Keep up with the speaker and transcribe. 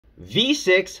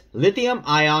V6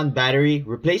 lithium-ion battery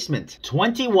replacement,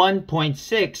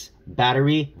 21.6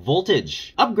 battery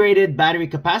voltage, upgraded battery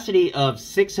capacity of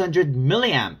 600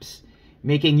 milliamps,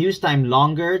 making use time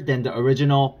longer than the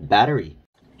original battery.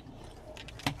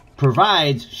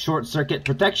 Provides short circuit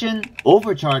protection,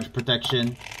 overcharge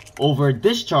protection, over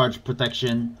discharge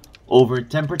protection, over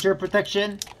temperature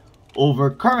protection,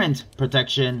 over current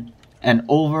protection, and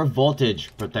over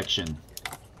voltage protection.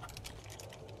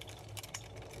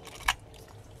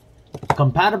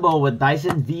 Compatible with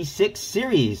Dyson V6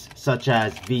 series such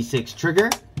as V6 Trigger,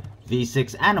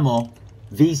 V6 Animal,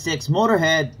 V6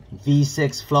 Motorhead,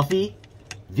 V6 Fluffy,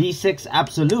 V6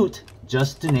 Absolute,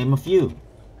 just to name a few.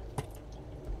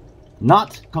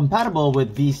 Not compatible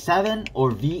with V7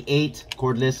 or V8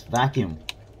 cordless vacuum.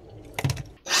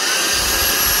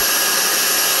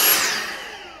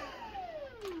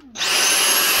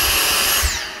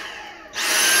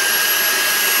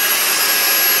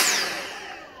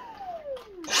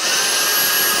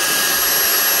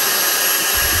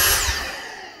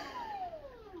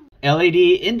 LED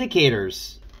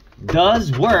indicators.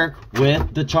 Does work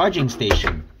with the charging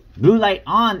station. Blue light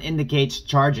on indicates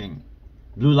charging.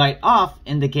 Blue light off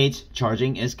indicates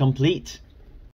charging is complete.